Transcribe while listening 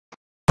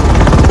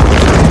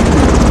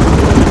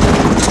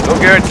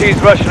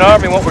Guarantees Russian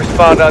army won't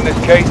respond on this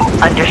case.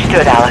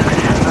 Understood, Alex.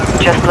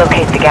 Just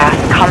locate the gas,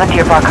 come into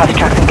your Barkov's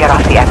trucks, and get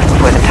off the exit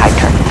before the tide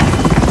turns.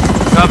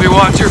 Copy,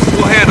 Watcher.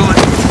 We'll handle it.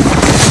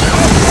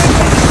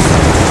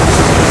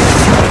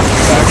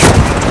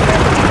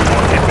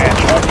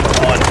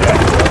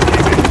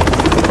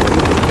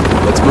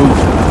 Let's move.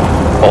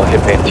 All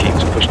hitman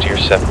teams push to your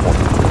set point.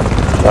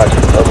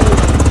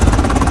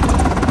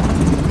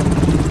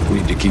 We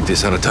need to keep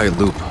this on a tight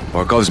loop.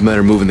 Barkov's men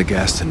are moving the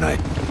gas tonight.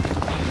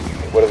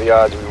 What are the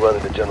odds we run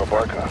into General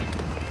Barkov?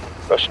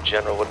 Russian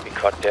general wouldn't be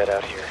caught dead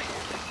out here.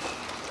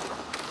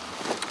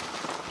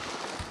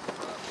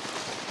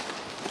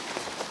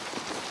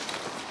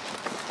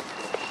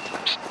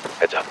 Psst,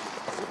 heads up.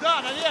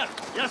 Сюда, наверх!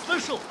 Я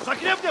слышал!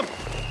 Закрепнем!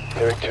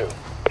 Hearing two.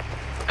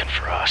 Looking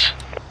for us.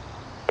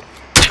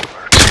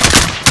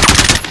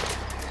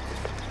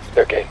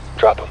 They're game.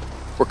 Drop them.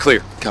 We're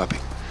clear. Copy.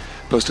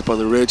 Post up on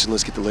the ridge and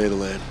let's get the lay of the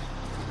land.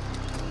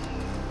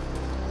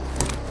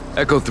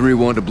 Echo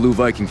 3-1 to Blue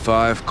Viking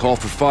 5. Call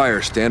for fire.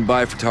 Stand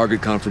by for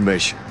target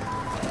confirmation.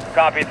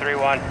 Copy,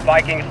 3-1.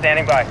 Viking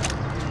standing by.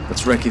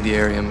 Let's recce the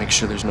area and make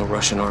sure there's no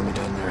Russian army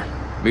down there.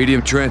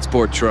 Medium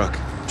transport truck.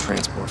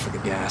 Transport for the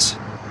gas.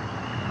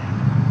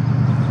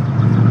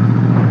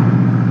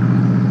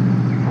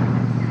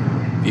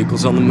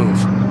 Vehicles on the move.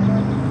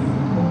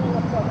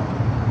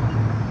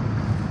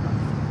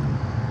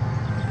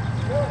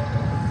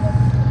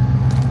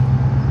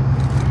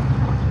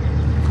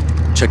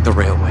 Check the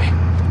railway.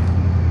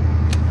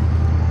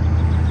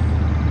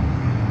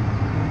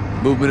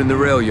 Movement in the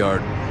rail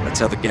yard.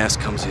 That's how the gas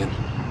comes in.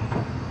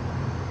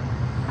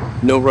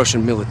 No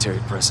Russian military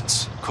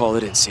presence. Call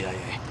it in,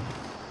 CIA.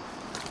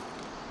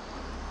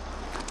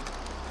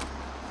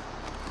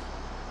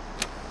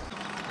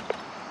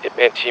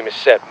 Hitman team is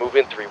set. Move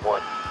in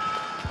 3-1.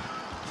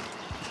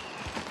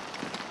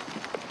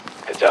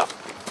 Heads up.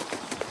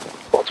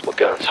 Multiple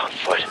guns on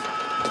foot.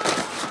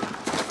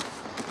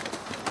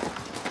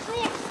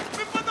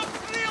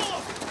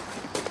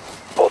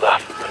 Hold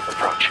off. Let him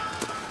approach.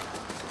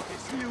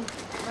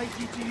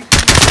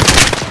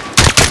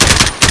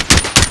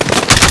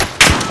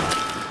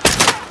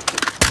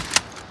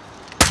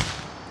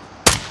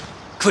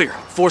 Clear.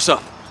 Force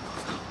up.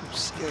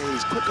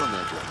 CIA's quick on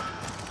that drop.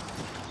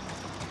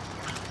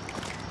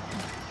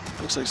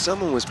 Looks like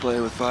someone was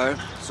playing with fire.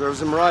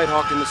 Serves him right,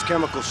 hawking this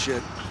chemical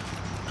shit.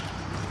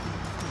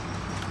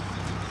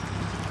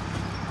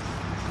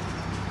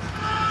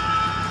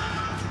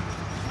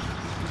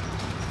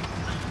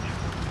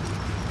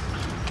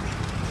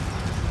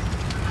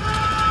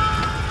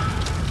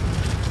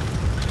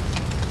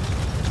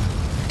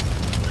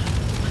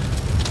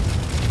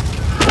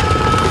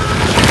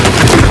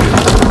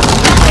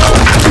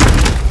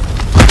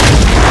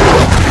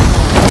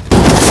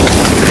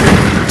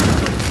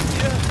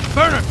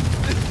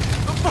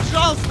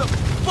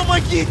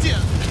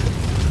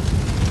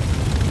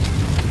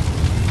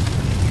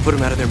 Put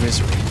them out of their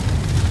misery.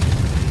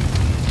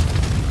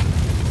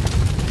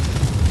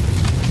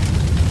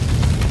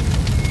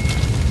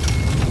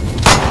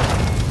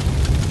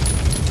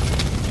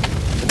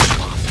 Finish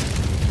them off.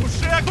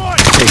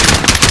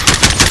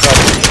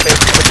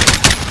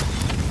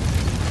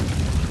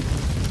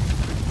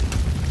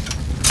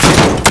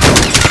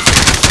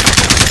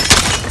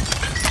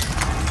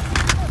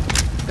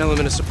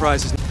 Element of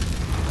surprise is...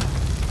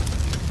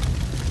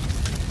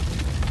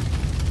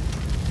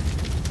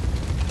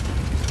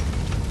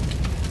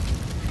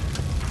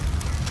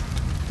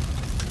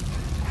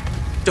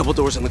 Double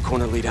doors in the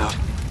corner lead out.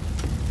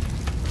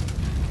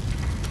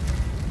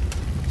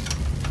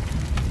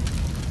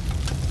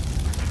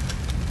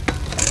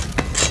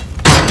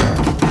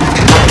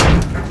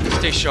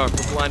 Stay sharp,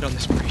 we're blind on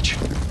this breach.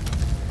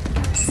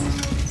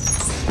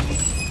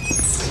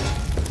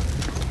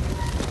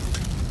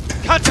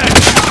 Contact!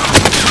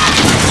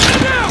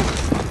 Now!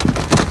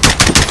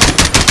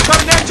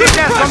 Got an engine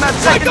gas on that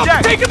second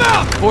deck! Take him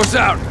out! Force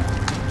out.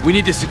 We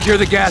need to secure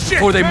the gas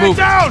before they move.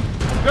 Down!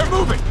 They're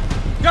moving!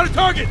 Got a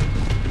target!